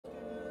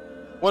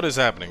What is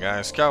happening,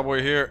 guys?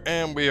 Cowboy here,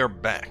 and we are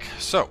back.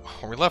 So,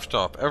 when we left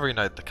off, every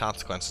night the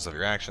consequences of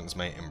your actions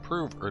may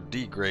improve or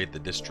degrade the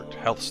district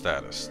health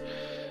status.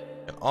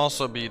 It can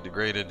also be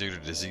degraded due to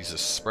diseases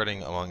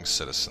spreading among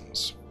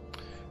citizens.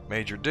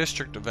 Major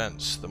district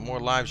events. The more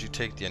lives you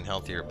take, the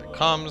unhealthier it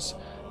becomes.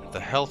 If the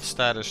health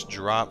status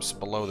drops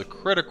below the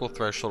critical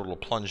threshold, it will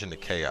plunge into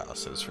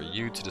chaos. It is for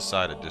you to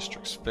decide a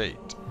district's fate.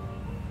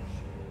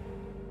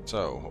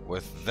 So,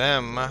 with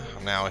them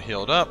now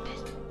healed up,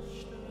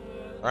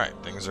 alright,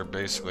 things are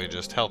basically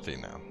just healthy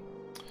now.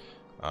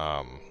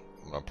 I'm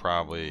gonna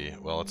probably,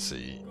 well, let's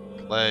see.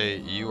 Clay,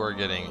 you are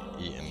getting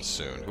eaten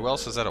soon. Who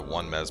else is at a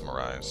 1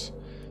 mesmerize?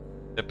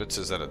 Tippets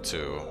is at a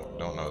 2.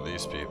 Don't know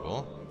these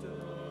people.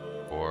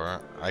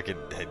 Or I could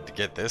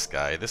get this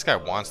guy. This guy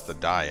wants to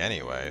die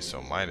anyway, so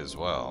might as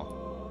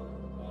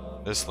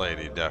well. This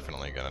lady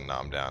definitely gonna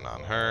nom down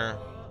on her.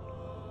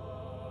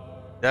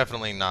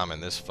 Definitely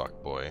nomming this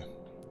fuckboy.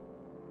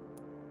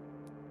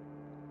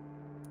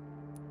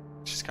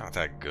 She's got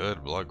that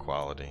good blood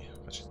quality,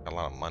 but she's got a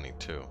lot of money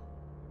too.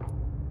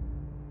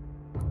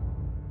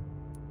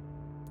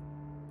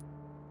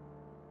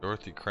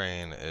 Dorothy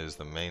Crane is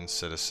the main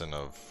citizen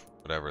of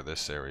whatever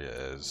this area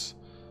is.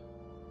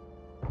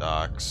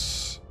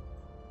 Docks.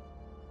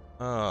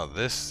 Oh,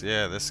 this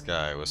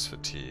guy was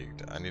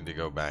fatigued. I need to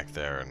go back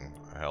there and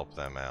help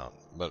them out.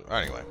 But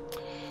anyway,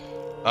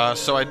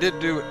 so I did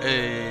do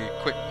a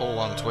quick poll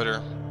on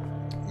Twitter.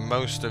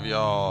 Most of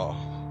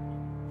y'all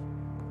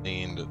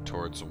leaned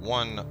towards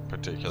one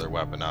particular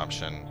weapon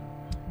option,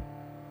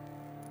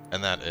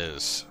 and that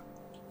is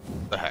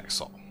the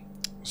hacksaw.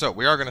 So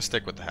we are going to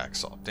stick with the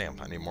hacksaw.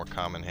 Damn, I need more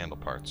common handle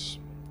parts.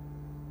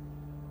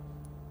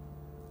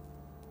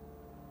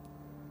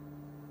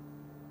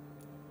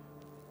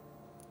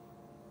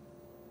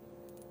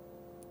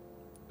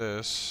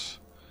 Let's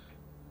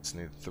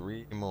need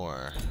 3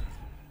 more,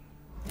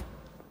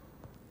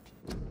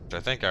 which I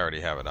think I already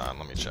have it on.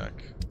 Let me check.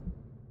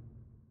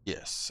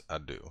 Yes, I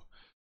do.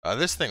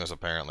 This thing was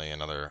apparently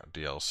another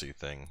DLC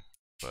thing,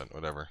 but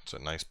whatever. It's a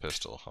nice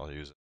pistol. I'll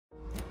use it.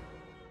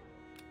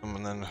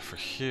 And then for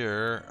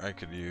here, I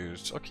could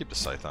use... I'll keep the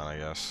scythe on, I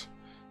guess.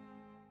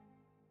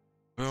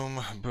 Boom,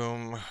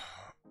 boom.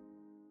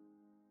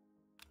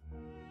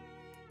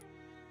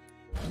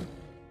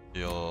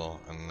 Heal,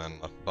 and then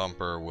a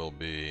bumper will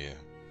be...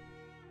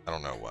 I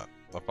don't know what.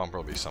 A bumper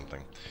will be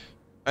something.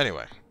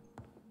 Anyway,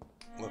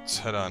 let's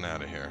head on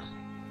out of here.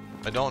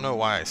 I don't know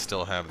why I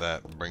still have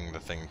that bring the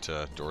thing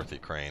to Dorothy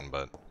Crane,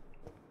 but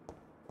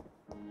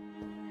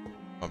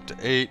up to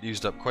 8,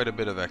 used up quite a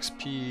bit of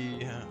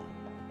XP.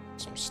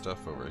 Some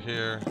stuff over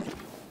here.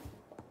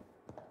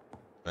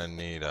 I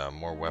need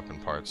more weapon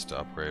parts to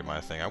upgrade my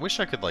thing. I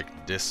wish I could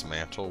like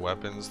dismantle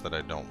weapons that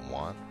I don't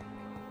want.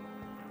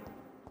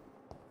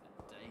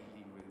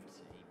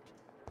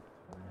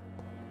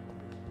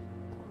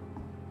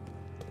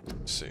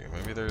 Let's see,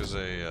 maybe there's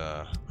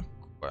a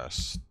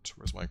quest.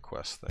 Where's my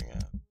quest thing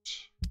at?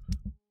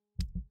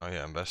 Oh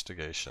yeah,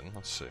 investigation.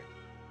 Let's see.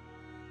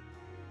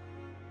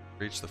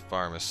 Reach the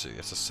pharmacy.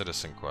 It's a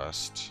citizen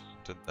quest.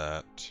 Did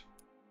that.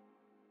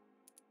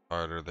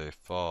 Harder they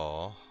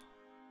fall.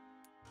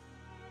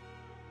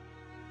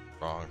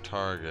 Wrong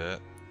target.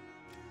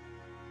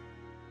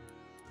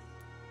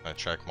 Can I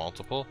track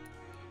multiple?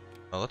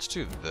 Let's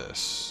do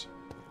this.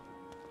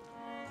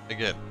 I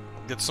get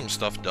some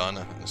stuff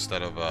done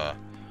instead of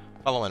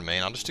following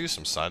main. I'll just do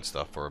some side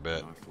stuff for a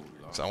bit.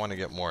 Because I want to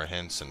get more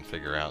hints and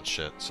figure out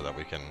shit so that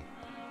we can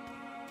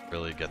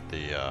really get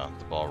the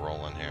ball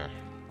rolling here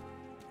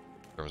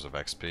in terms of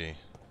XP.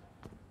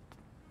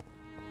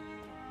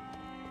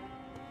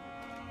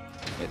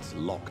 It's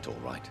locked, all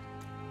right.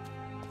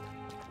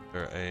 Is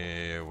there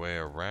a way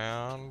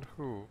around?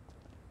 Who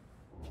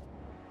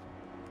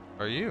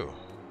are you?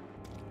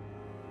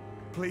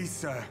 Please,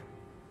 sir.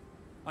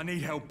 I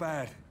need help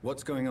bad.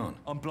 What's going on?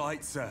 I'm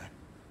Blight, sir.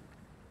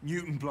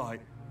 Newton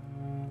Blight.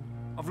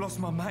 I've lost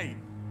my mate.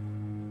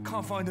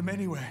 Can't find him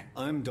anywhere.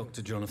 I'm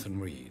Dr. Jonathan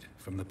Reed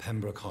from the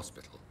Pembroke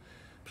Hospital.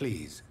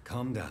 Please,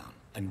 calm down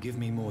and give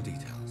me more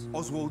details.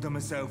 Oswald and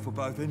myself were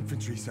both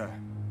infantry, sir.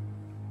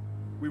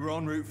 We were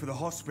en route for the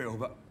hospital,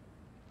 but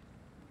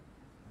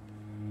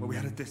we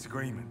had a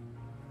disagreement.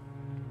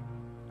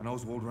 And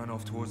Oswald ran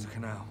off towards the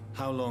canal.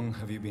 How long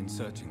have you been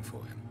searching for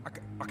him?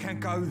 I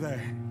can't go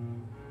there.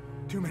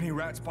 Too many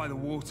rats by the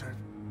water.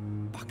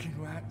 Bucking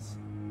rats.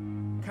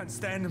 Can't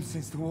stand them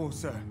since the war,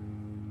 sir.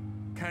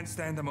 Can't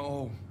stand them at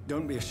all.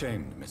 Don't be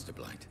ashamed, Mr.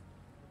 Blight.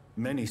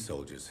 Many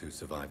soldiers who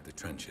survived the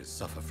trenches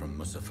suffer from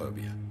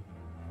musophobia.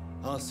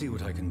 I'll see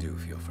what I can do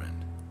for your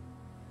friend.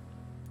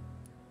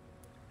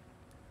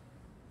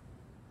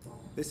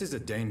 This is a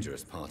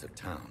dangerous part of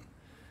town.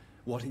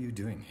 What are you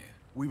doing here?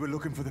 We were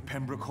looking for the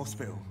Pembroke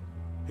Hospital.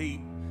 We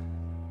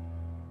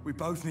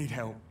both need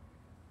help.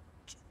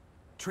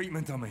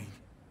 Treatment, I mean.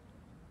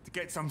 To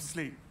get some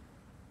sleep.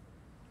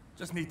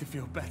 Just need to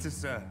feel better,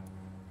 sir.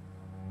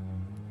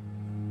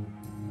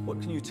 What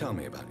can you tell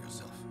me about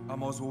yourself?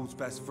 I'm Oswald's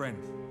best friend.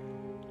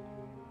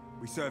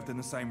 We served in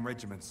the same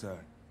regiment, sir.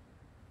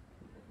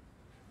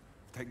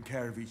 taken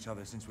care of each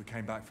other since we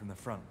came back from the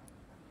front.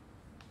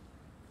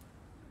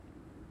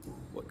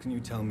 What can you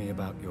tell me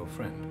about your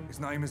friend? His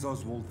name is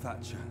Oswald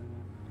Thatcher.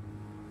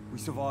 We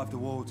survived the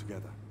war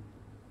together.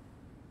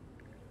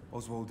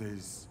 Oswald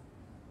is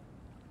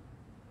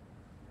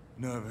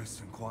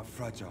nervous and quite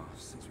fragile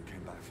since we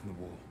came back from the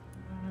war.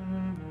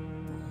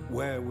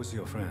 Where was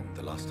your friend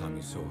the last time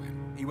you saw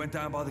him? He went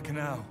down by the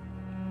canal.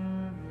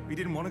 He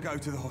didn't want to go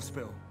to the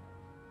hospital.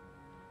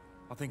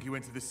 I think he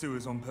went to the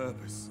sewers on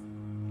purpose.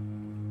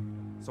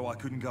 So I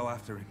couldn't go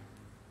after him.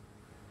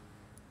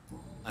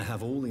 I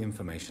have all the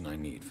information I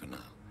need for now.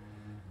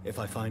 If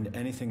I find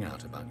anything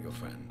out about your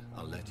friend,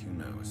 I'll let you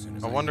know as soon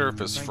as I I wonder can. if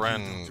his Thank you,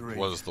 friend Dr. Reed.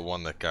 was the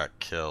one that got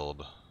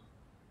killed.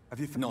 Have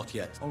you... Not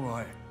yet. All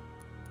right.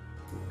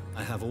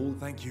 I have all...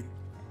 Thank you.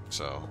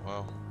 So,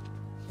 well,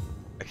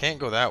 I can't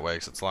go that way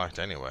because it's locked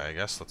anyway. I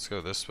guess let's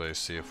go this way,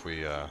 see if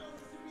we, I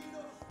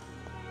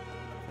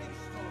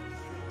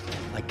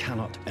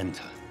cannot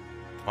enter.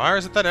 Why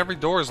is it that every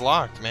door is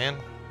locked, man?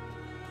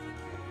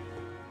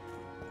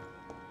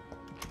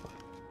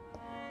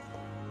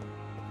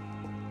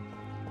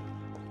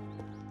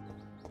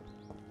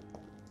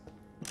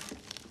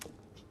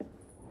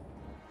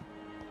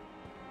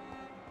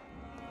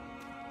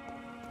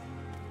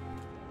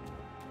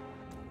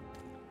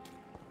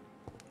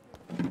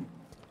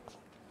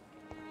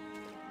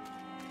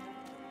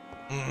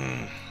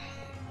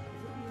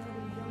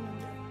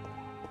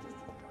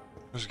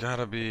 There's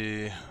gotta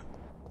be...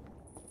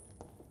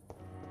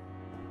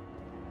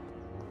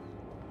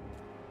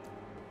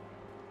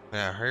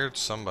 Yeah, I heard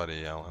somebody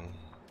yelling.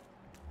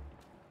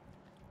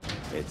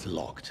 It's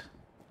locked.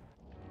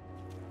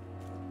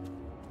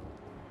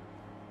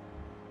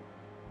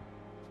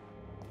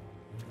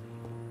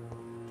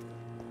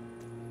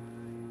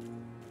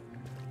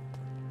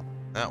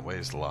 That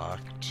way's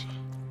locked.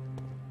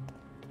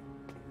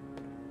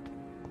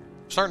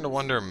 I'm starting to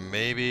wonder,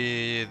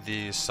 maybe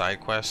these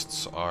side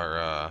quests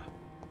are,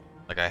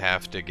 like I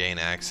have to gain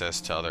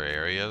access to other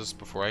areas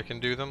before I can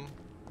do them.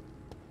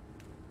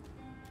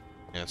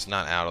 And it's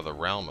not out of the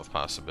realm of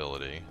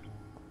possibility.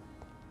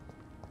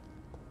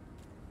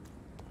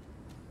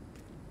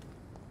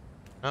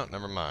 Oh,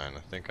 never mind.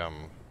 I think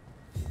I'm...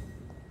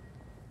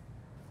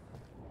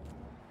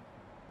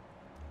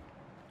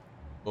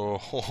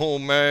 Oh,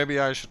 maybe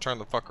I should turn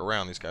the fuck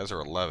around. These guys are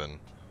 11.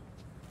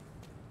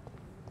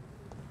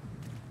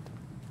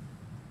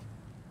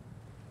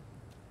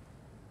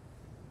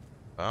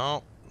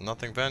 Well,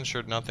 nothing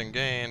ventured, nothing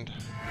gained.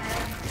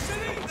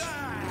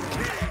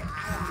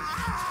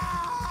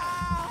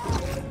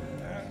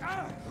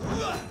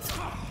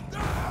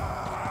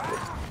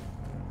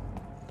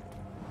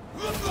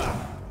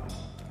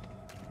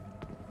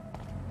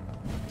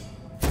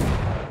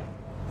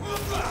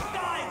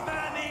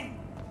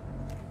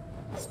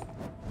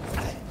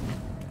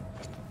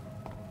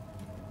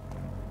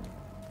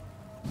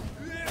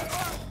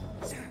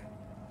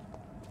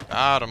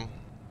 Got him.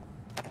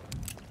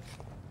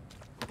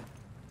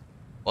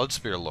 Blood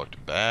Spear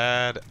looked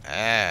bad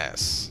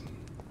ass.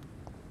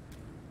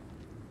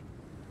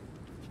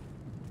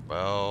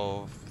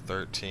 12,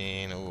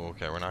 13. Ooh,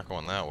 okay, we're not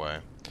going that way.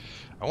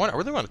 I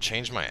really want to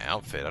change my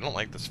outfit. I don't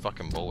like this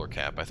fucking bowler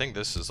cap. I think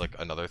this is like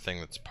another thing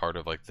that's part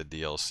of like the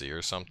DLC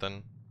or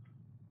something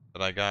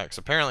that I got. Because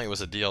apparently it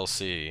was a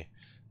DLC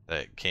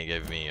that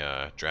gave me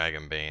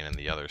Dragon Bane and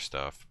the other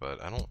stuff,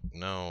 but I don't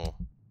know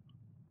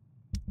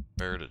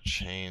where to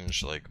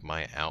change like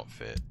my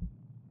outfit.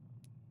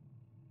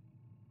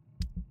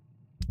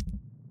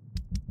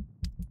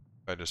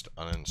 If I just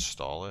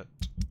uninstall it.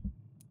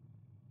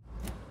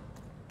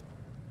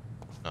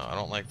 No, I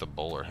don't like the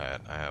bowler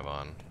hat I have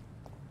on.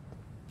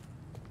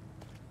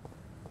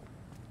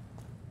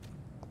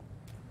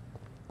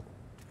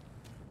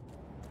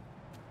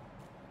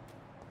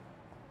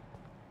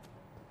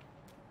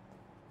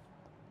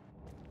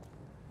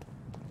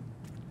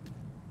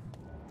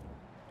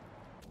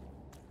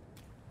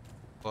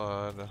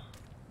 Blood.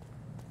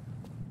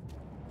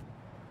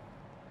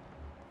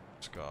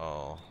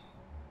 Skull.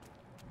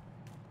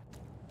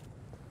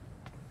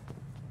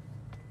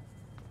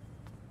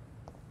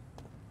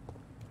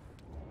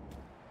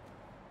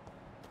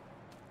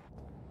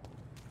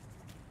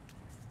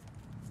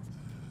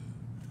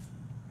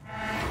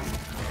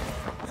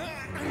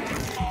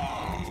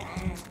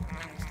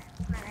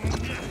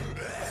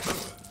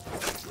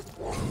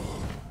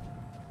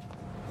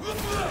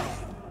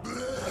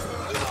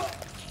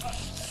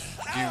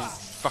 You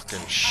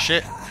fucking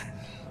shit.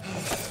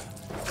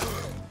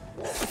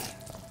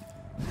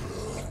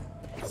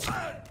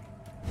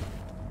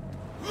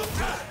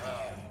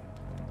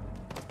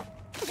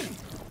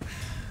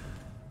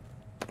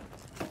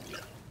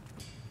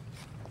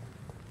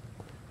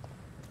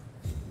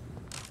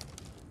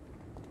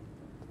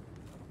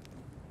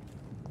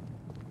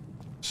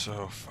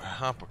 So if I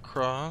hop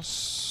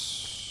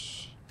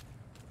across,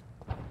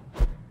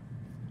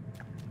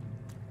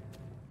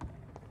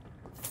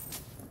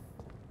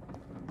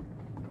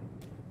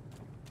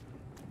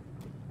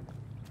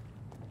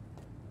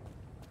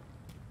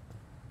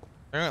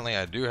 apparently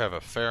I do have a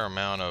fair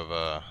amount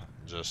of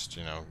just,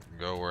 you know,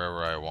 go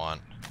wherever I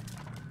want.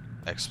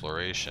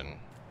 Exploration.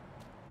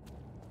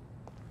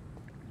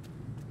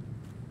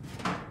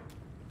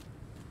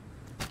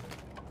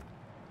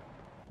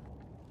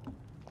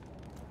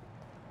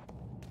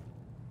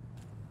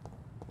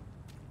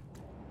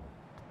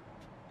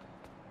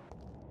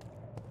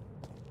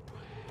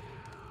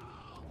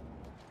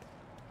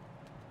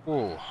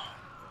 Ooh.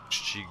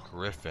 G.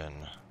 Griffin.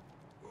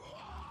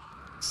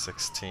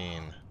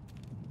 16.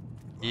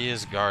 He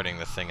is guarding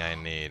the thing I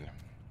need.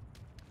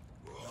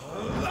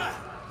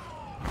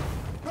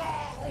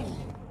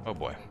 Oh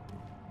boy.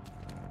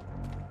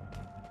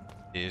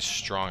 He is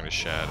strong to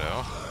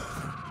shadow.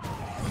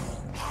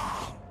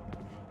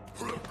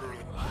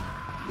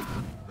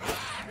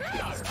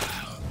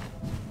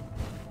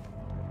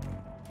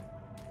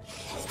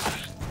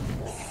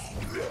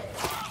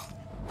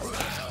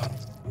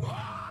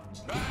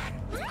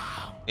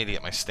 Need to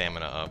get my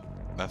stamina up.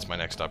 That's my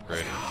next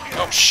upgrade.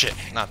 Oh shit!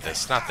 Not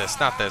this, not this,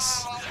 not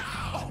this!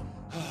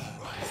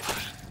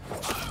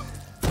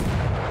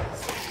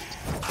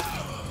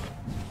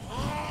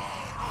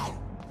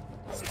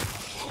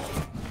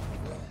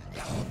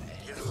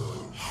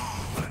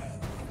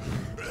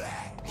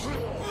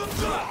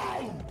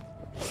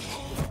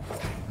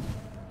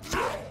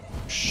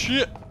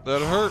 Shit!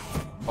 That hurt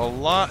a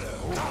lot.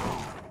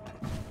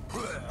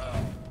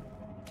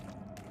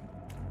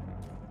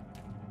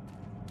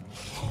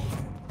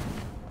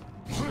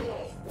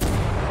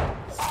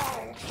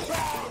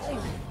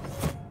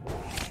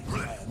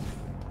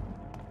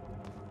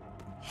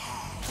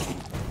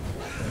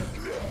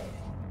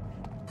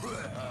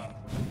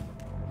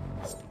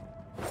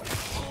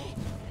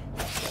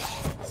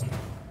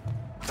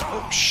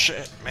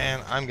 Shit,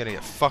 man, I'm gonna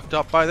get fucked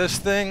up by this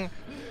thing.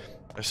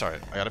 Sorry,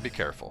 I gotta be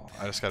careful.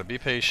 I just gotta be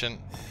patient.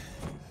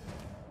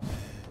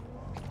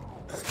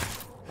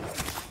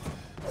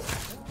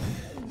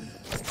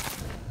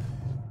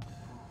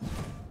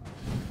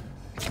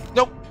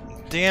 Nope!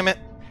 Damn it!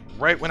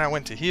 Right when I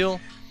went to heal.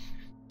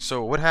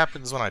 So what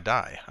happens when I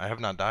die? I have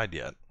not died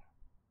yet.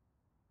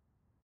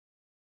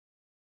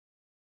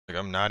 Like,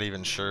 I'm not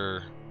even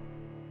sure. Do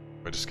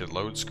I just get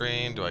load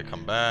screen? Do I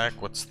come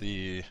back? What's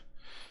the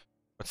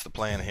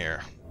plan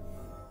here?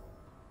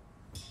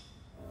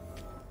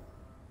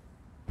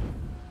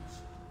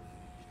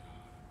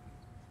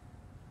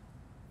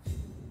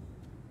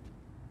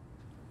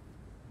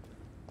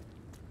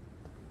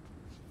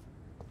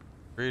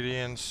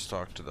 Ingredients,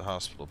 talk to the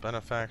hospital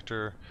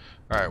benefactor.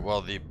 Alright,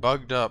 well, the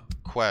bugged up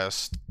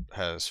quest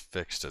has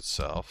fixed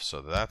itself,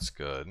 so that's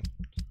good.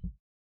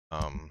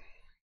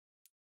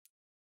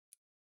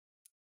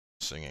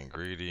 Missing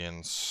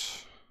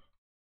ingredients.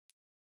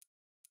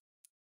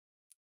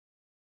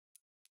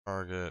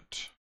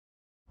 Target.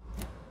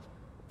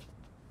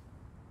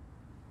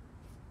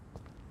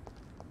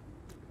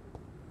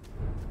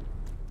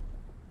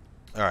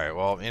 Alright,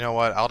 well, you know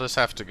what? I'll just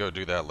have to go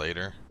do that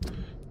later.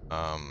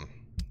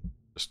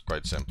 Just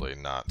quite simply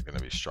not going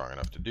to be strong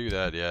enough to do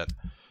that yet.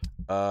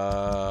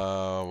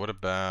 What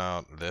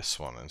about this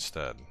one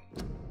instead?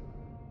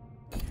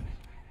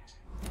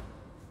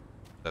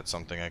 That's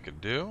something I could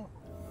do?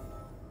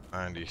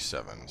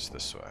 97's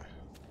this way.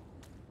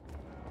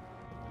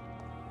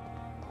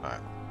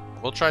 Alright.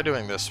 We'll try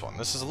doing this one.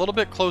 This is a little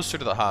bit closer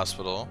to the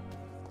hospital.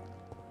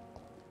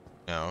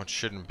 You know, it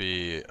shouldn't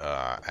be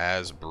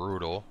as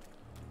brutal.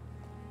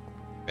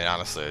 I mean,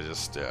 honestly,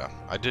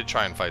 I did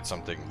try and fight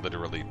something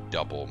literally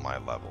double my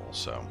level,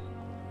 so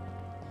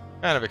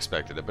kind of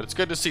expected it, but it's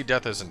good to see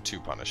death isn't too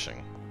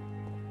punishing.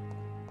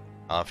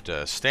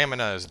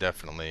 Stamina is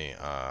definitely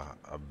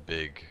a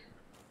big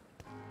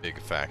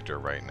factor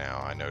right now.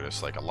 I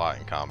notice, like, a lot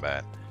in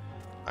combat,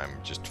 I'm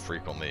just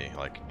frequently,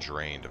 like,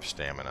 drained of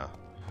stamina.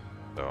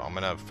 So I'm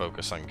gonna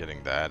focus on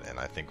getting that, and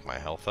I think my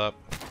health up.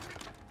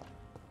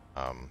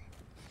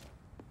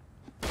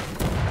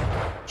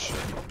 Shit.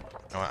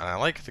 And I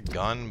like the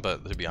gun,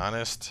 but to be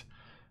honest,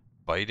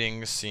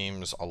 biting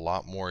seems a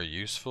lot more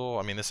useful.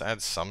 I mean, this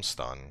adds some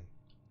stun.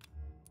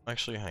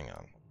 Actually, hang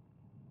on.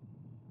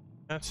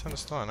 That's some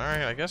stun.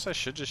 Alright, I guess I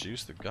should just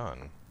use the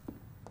gun.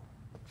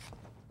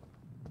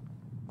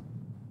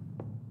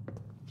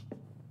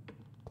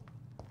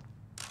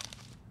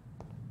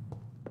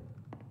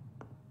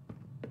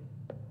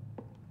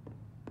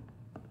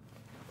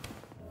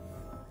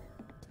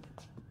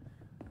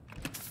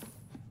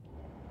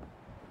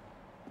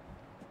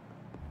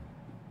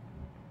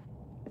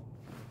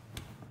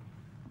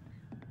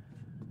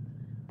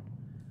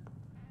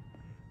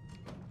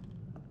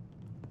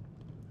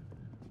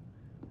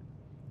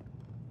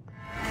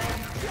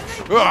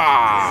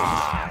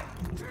 Ah!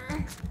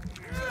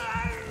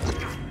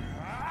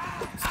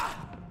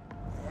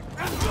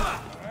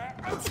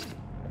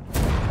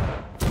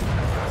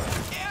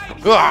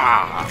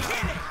 Ah!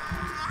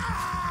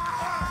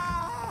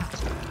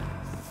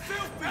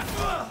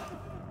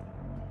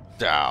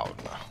 Down.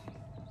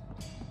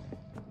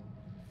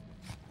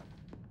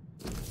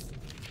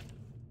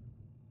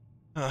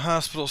 A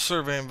hospital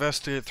survey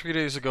investigated 3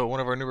 days ago.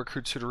 One of our new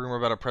recruits heard a rumor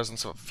about a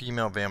presence of a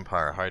female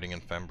vampire hiding in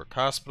Fembrook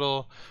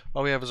Hospital.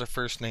 All we have is her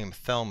first name,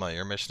 Thelma.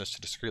 Your mission is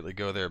to discreetly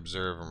go there,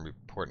 observe, and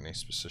report any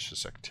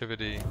suspicious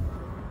activity.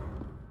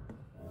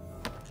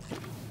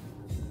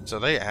 So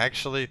they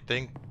actually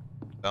think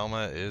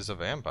Thelma is a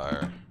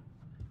vampire.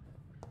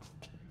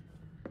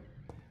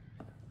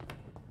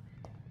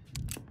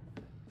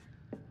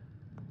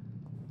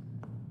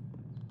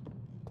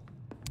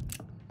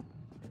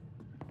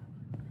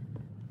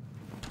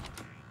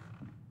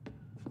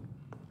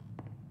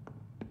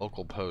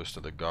 Local post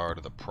of the Guard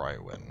of the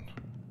Prywin.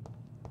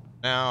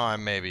 Now I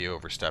may be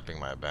overstepping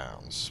my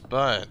bounds,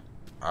 but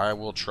I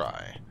will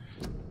try.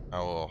 I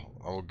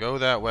will go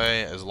that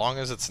way as long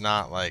as it's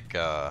not like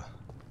you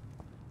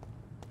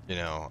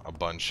know, a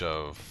bunch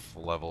of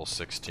level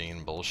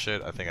 16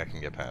 bullshit. I think I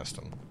can get past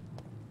them.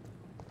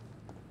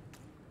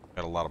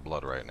 Got a lot of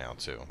blood right now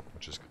too,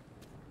 which is good.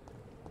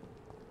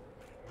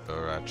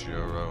 You're at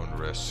your own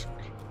risk.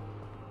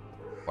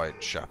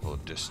 Whitechapel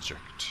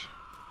District.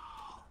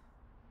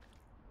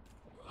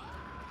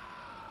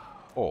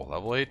 Oh,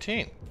 level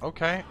 18.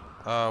 Okay.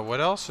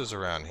 What else is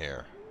around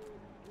here?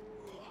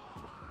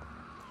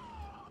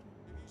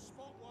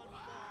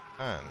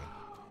 10.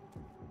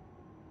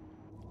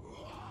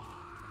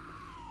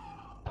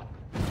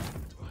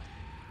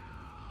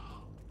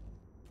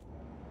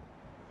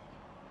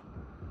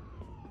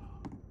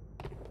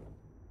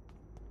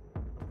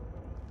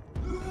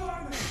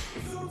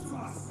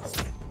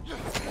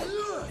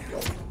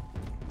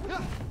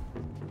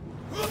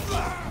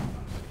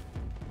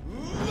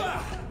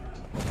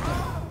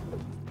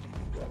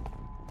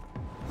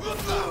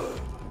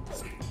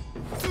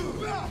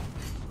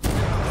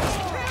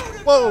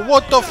 Whoa,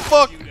 what the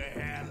fuck?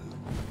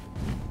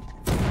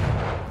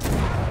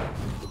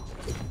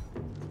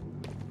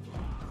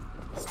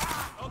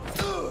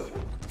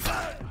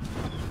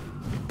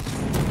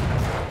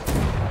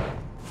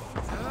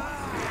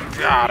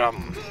 Got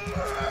him.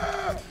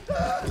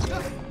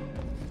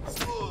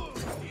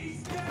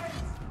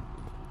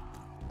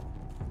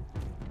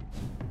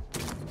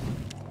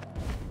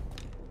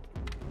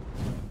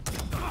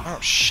 Oh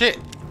shit.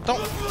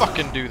 Don't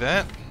fucking do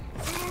that.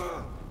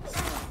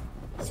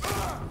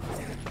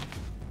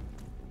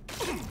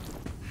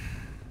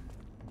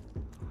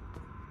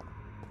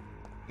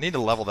 Need to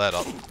level that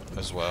up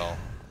as well.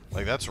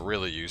 Like, that's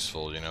really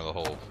useful, you know, the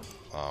whole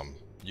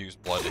use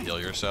blood to heal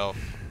yourself.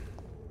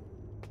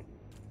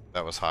 If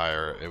that was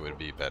higher, it would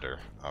be better,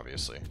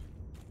 obviously.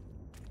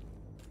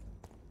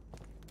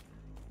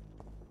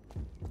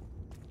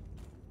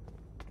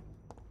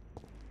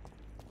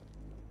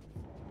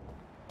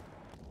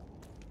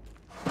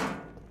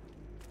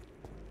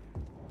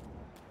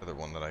 Other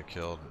one that I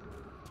killed.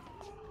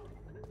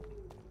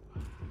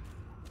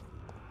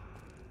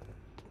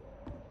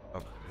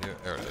 Here,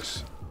 there it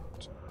is.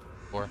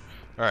 4.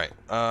 Alright,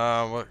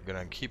 we're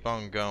gonna keep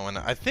on going.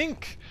 I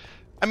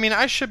mean,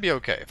 I should be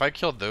okay. If I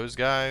killed those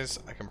guys,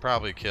 I can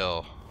probably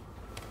kill...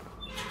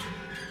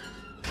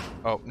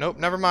 Oh, nope,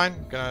 never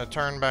mind. Gonna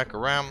turn back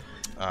around.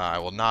 I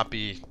will not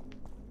be...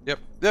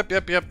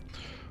 Yep.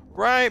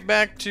 Right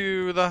back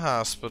to the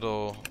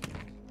hospital.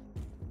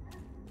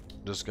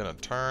 Just gonna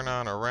turn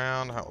on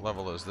around. How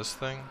level is this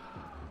thing?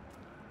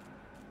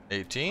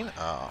 18.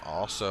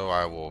 Also,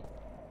 I will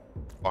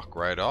fuck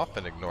right off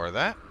and ignore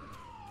that.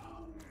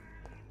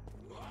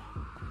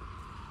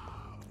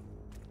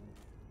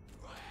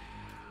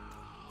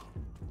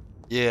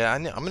 Yeah,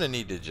 I'm gonna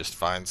need to just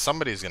find...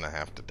 Somebody's gonna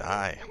have to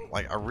die.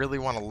 Like, I really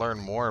want to learn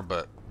more,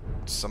 but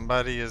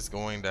somebody is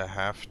going to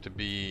have to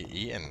be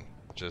eaten.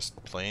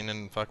 Just plain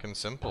and fucking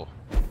simple.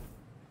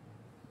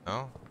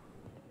 No?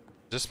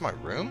 Is this my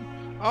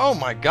room? Oh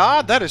my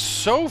god, that is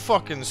so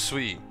fucking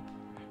sweet.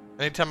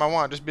 Anytime I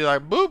want, just be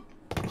like, boop!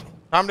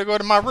 Time to go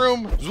to my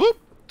room. Zoop!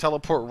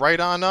 Teleport right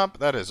on up.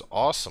 That is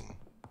awesome.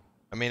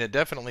 I mean, it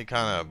definitely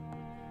kind of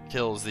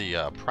kills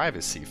the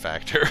privacy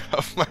factor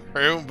of my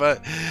room,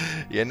 but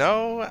you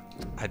know,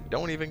 I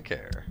don't even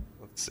care.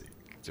 Let's see.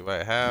 Do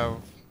I have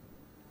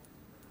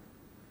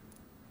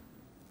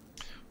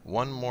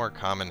one more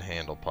common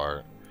handle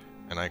part,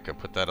 and I could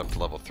put that up to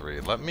level 3.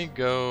 Let me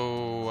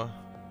go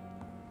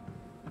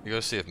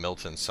see if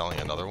Milton's selling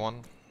another one.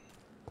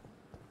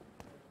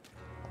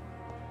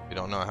 We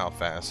don't know how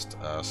fast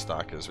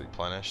stock is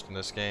replenished in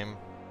this game.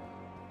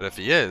 But if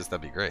he is,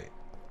 that'd be great.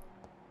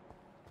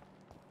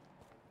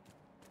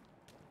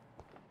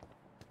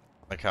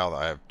 Like how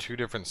I have 2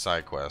 different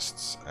side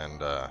quests, and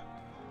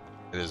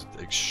it is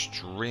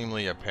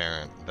extremely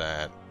apparent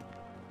that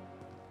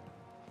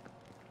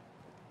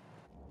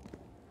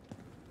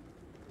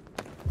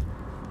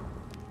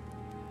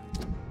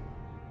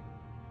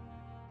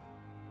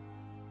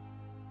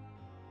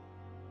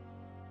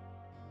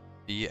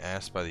be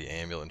asked by the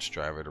ambulance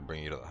driver to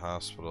bring you to the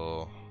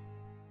hospital.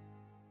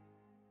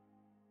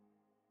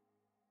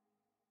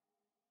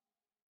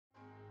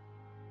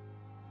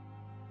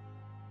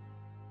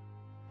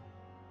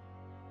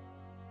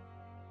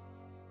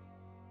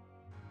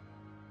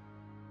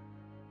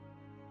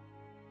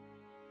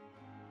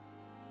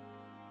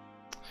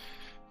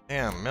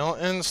 Damn,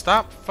 Milton,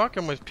 stop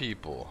fucking with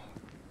people.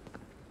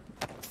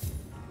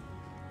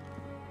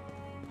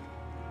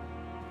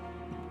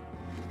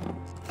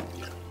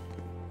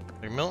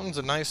 Like, Milton's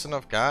a nice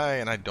enough guy,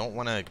 and I don't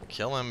want to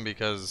kill him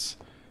because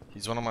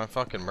he's one of my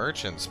fucking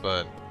merchants,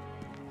 but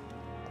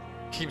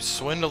he keeps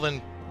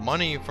swindling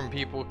money from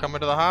people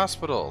coming to the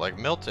hospital. Like,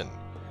 Milton,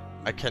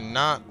 I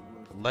cannot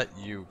let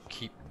you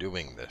keep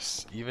doing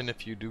this. Even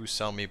if you do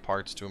sell me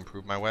parts to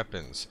improve my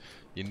weapons,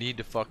 you need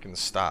to fucking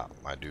stop,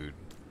 my dude.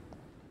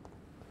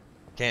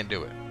 Can't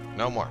do it.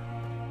 No more.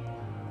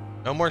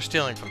 No more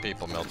stealing from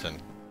people, Milton.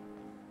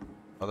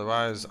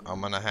 Otherwise,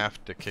 I'm gonna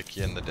have to kick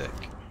you in the dick.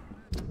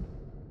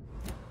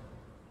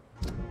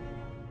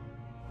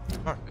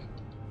 Fuck.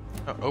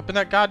 No, open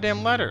that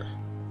goddamn letter.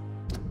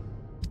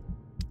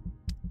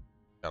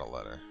 Got a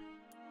letter.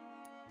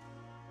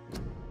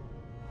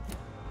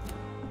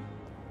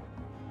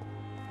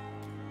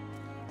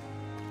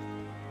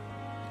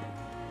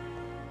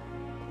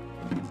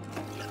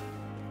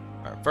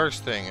 Alright,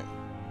 first thing.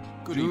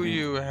 Good Do evening.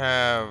 you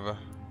have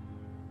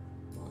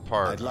the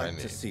part I'd like I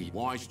need? to see.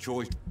 Wise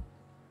choice.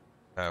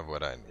 Have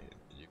what I need.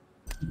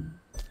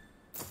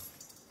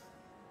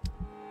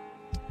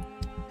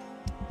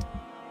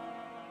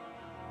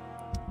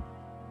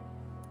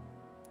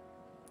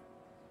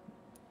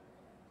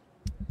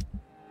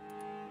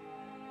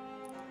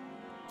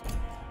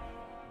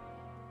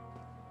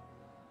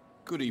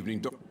 Good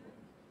evening, Doc.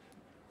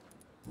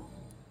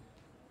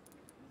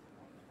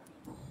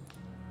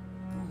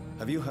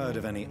 Have you heard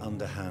of any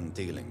underhand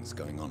dealings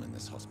going on in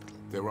this hospital?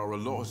 There are a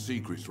lot of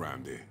secrets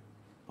round here.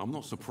 I'm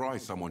not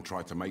surprised someone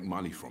tried to make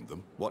money from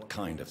them. What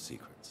kind of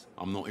secrets?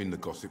 I'm not in the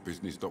gossip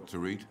business, Dr.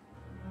 Reed.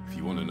 If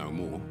you want to know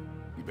more,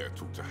 you better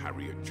talk to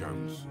Harriet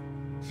Jones.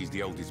 She's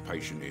the oldest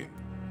patient here.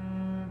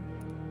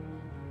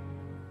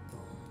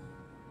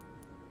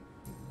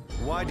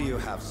 Why do you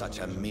have such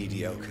a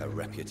mediocre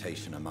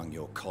reputation among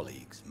your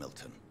colleagues,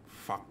 Milton?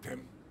 Fuck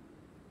them.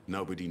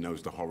 Nobody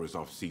knows the horrors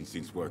I've seen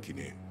since working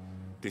here.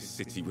 This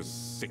city was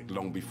sick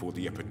long before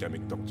the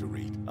epidemic, Dr.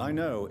 Reed. I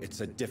know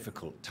it's a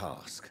difficult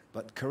task,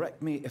 but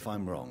correct me if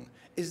I'm wrong.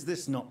 Is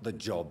this not the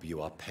job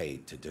you are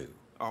paid to do?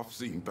 I've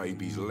seen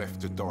babies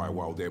left to die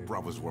while their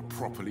brothers were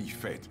properly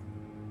fed.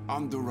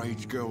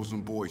 Underage girls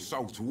and boys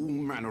sold to all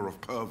manner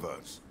of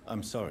perverts.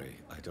 I'm sorry,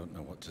 I don't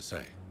know what to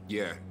say.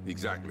 Yeah,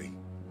 exactly.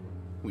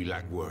 We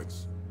lack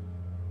words.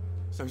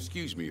 So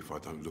excuse me if I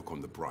don't look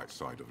on the bright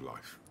side of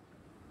life.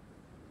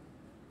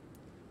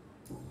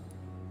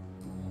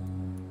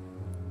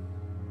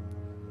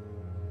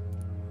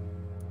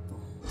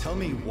 Tell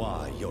me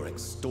why you're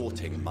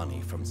extorting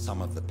money from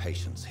some of the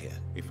patients here.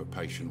 If a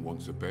patient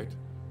wants a bed,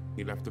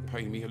 he'll have to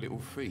pay me a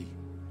little fee.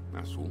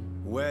 That's all.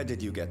 Where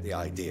did you get the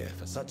idea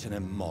for such an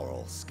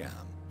immoral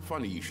scam?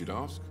 Funny you should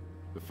ask.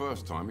 The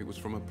first time it was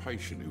from a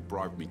patient who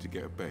bribed me to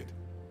get a bed.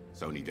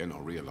 It's only then I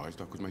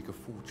realized I could make a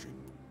fortune.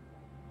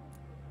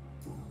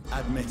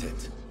 Admit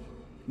it.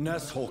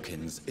 Nurse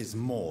Hawkins is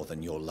more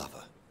than your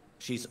lover.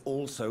 She's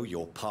also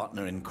your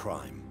partner in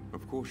crime.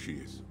 Of course she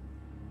is.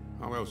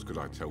 How else could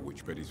I tell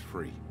which bed is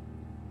free?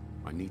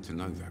 I need to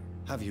know that.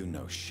 Have you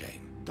no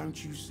shame?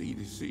 Don't you see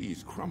this city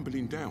is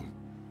crumbling down?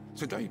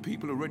 Today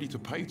people are ready to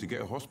pay to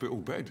get a hospital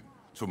bed.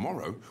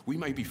 Tomorrow we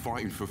may be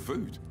fighting for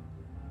food.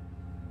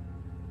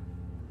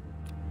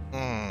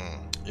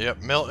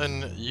 Yep,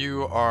 Milton,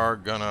 you are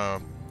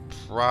gonna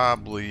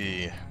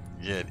probably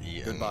get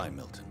eaten. Goodbye,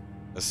 Milton.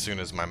 As soon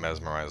as my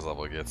mesmerize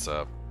level gets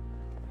up.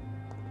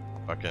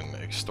 Fucking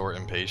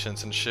extorting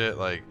patients and shit.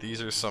 Like,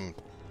 these are some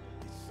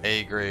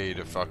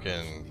A-grade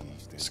fucking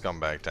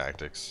scumbag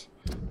tactics.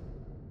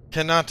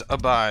 Cannot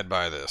abide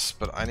by this,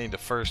 but I need to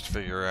first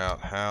figure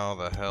out how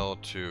the hell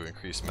to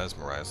increase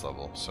mesmerize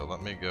level. So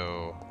let me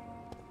go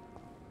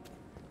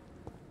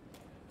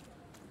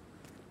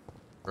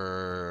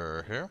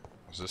for here.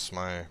 Is this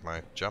my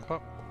jump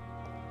up?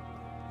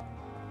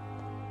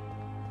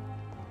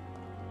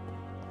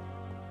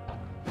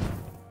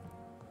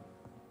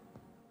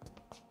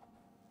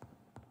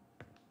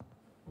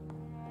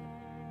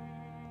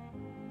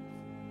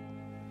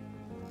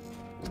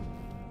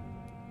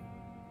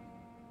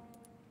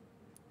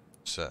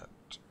 Set.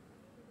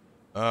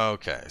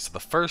 Okay, so the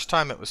first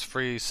time it was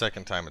free,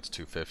 second time it's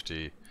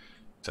 250,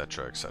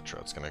 etc., etc.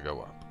 It's gonna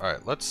go up. All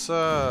right,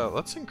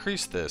 let's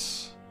increase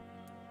this.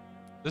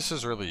 This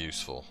is really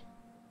useful.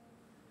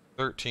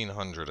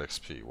 1300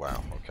 XP.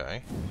 Wow.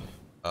 Okay.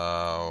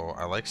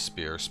 I like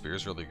spear.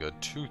 Spear's really good.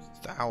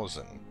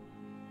 2000.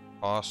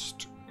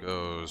 Cost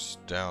goes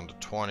down to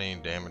 20.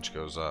 Damage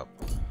goes up.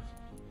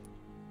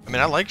 I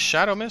mean, I like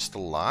Shadow Mist a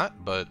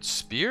lot, but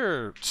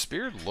Spear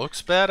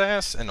looks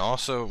badass and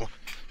also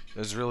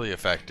is really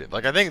effective.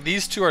 Like, I think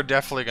these two are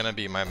definitely going to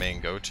be my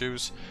main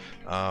go-tos.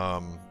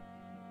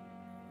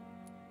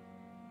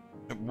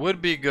 It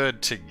would be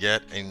good to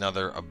get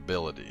another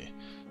ability.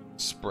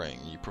 Spring.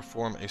 You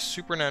perform a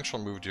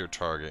supernatural move to your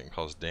target and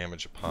cause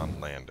damage upon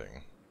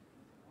landing.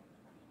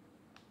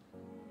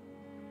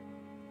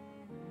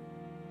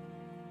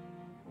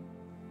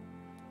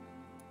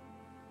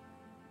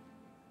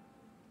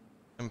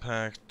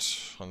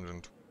 Impact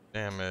 120.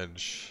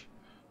 damage.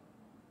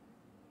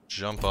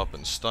 Jump up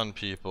and stun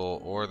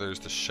people, or there's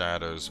the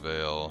Shadow's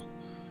Veil.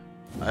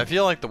 I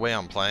feel like the way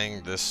I'm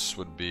playing, this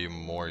would be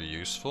more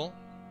useful.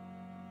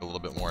 A little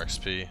bit more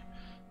XP.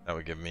 That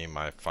would give me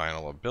my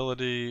final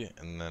ability,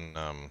 and then,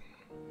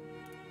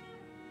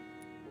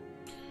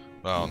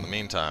 well, in the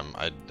meantime,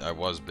 I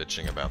was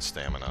bitching about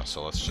stamina,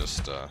 so let's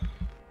just,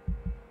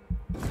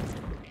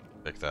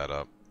 pick that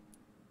up.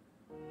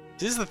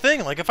 This is the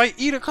thing, like, if I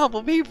eat a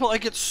couple people, I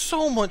get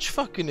so much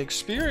fucking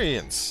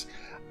experience.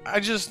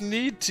 I just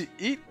need to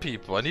eat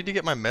people. I need to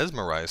get my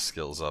mesmerize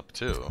skills up,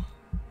 too.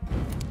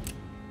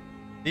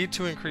 Need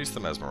to increase the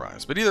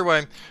mesmerize. But either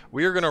way,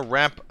 we are going to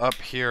wrap up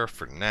here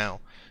for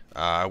now.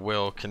 I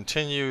will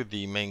continue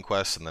the main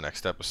quest in the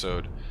next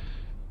episode.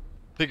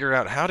 Figure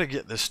out how to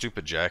get this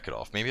stupid jacket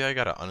off. Maybe I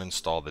gotta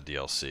uninstall the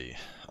DLC.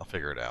 I'll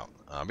figure it out.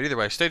 But either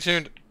way, stay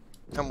tuned,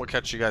 and we'll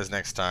catch you guys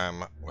next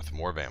time with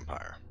more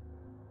Vampyr.